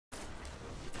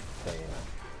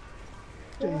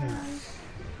Damn.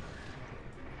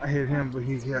 I hit him, but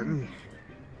he got me.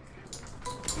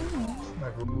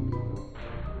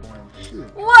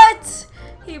 What?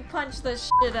 He punched the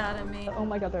shit out of me. Oh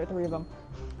my god, there are 3 of them.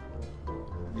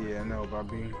 Yeah, I know about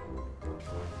being.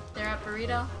 They're at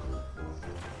burrito.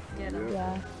 Get him.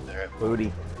 Yeah. They're at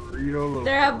booty. Burrito.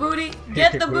 They're at booty.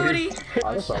 Get the booty.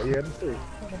 I just thought you had the 3.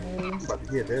 I'm about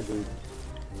to get that booty.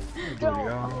 Booty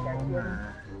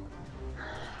on.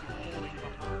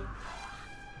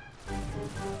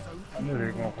 I knew they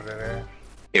were going for that ass.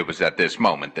 It was at this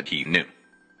moment that he knew.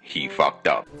 He fucked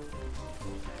up.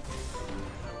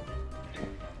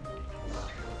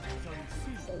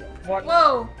 What?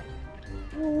 Whoa.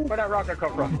 Where'd that rocket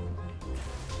come from?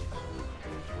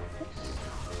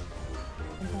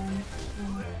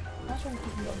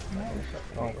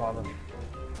 Don't call him.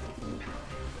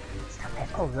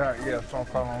 Oh, that, yeah, so I'm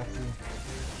calling on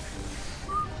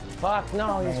Fuck,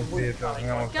 no, he's weak.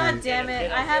 God damn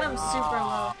it. I had him super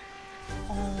low.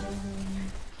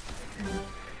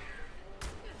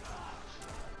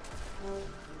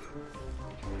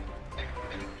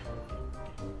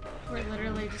 We're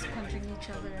literally just punching each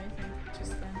other, I think,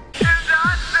 just then.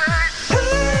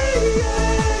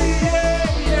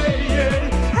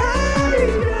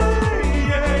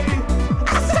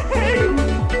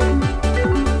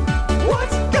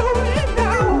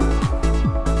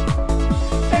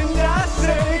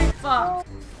 Fuck.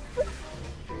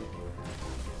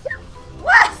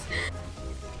 What?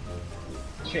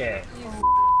 Shit. You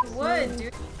would,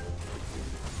 dude.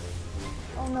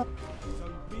 Oh no.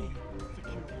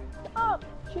 Stop!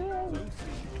 Cheers!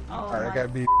 Oh, Alright, I my. gotta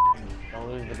be. Don't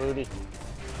lose the booty.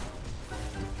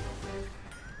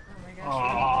 Oh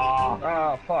my gosh.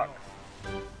 Oh, fuck.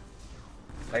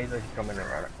 Laser coming in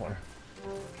around that corner.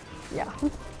 Yeah.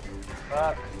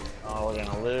 Fuck. Oh, we're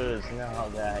gonna lose. No,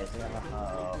 guys. No.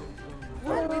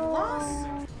 What? We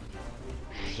lost?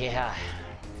 Yeah.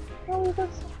 Oh, we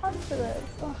worked so hard for this.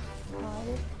 Oh, God.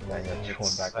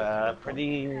 It's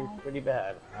pretty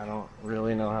bad. I don't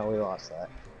really know how we lost that.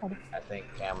 I think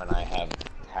Cam and I have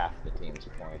half the team's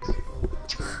points.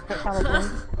 Probably.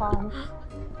 Pause.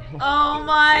 Oh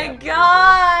my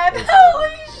god!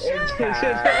 Holy shit!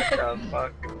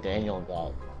 Fuck. Daniel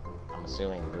got, I'm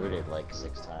assuming, booted like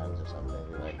 6 times or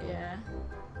something. Like, Yeah.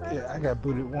 Yeah, I got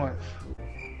booted once.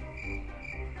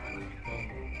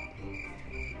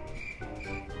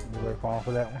 You ready falling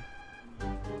for that one?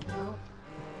 Nope.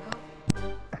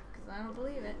 Nope. Because I don't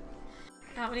believe it.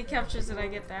 How many captures did I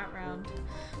get that round?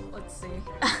 Let's see.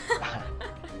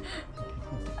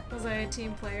 Was I a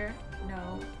team player?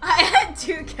 No. I had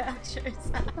 2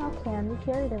 captures. Oh, Cam, you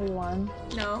carried everyone.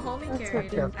 No, homie That's carried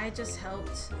okay. him. I just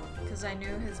helped because I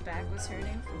knew his back was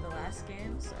hurting from the last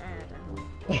game, so I had to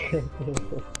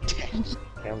help.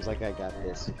 Cam's like, I got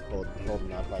this.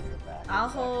 Holding up like the back. I'll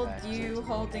hold you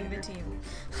holding the team.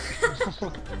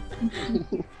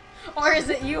 Or is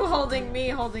it you holding me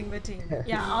holding the team?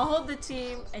 Yeah, I'll hold the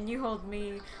team and you hold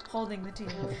me holding the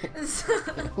team.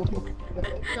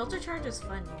 Filter charge is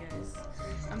fun, you guys.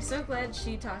 I'm so glad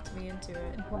she talked me into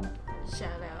it. Shout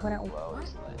out. Went out. What?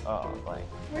 Oh, like,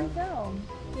 Where'd he go?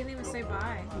 He didn't even say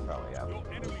bye. probably got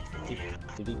booted.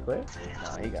 Did he quit? No,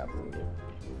 he got booted.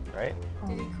 Right?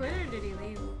 Did he quit or did he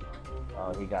leave?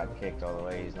 Oh, he got kicked all the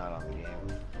way. He's not on the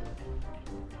game.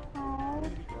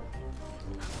 Oh.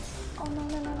 Oh no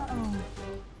no no no! Oh.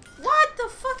 What the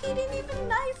fuck? He didn't even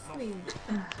knife me.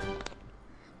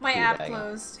 My app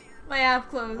closed. My app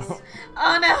closed.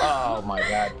 Oh no. Oh my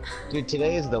god. Dude,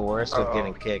 today is the worst with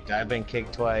getting kicked. I've been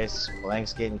kicked twice.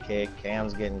 Blank's getting kicked.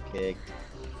 Cam's getting kicked.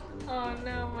 Oh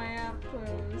no, my app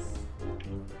closed.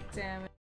 Damn it.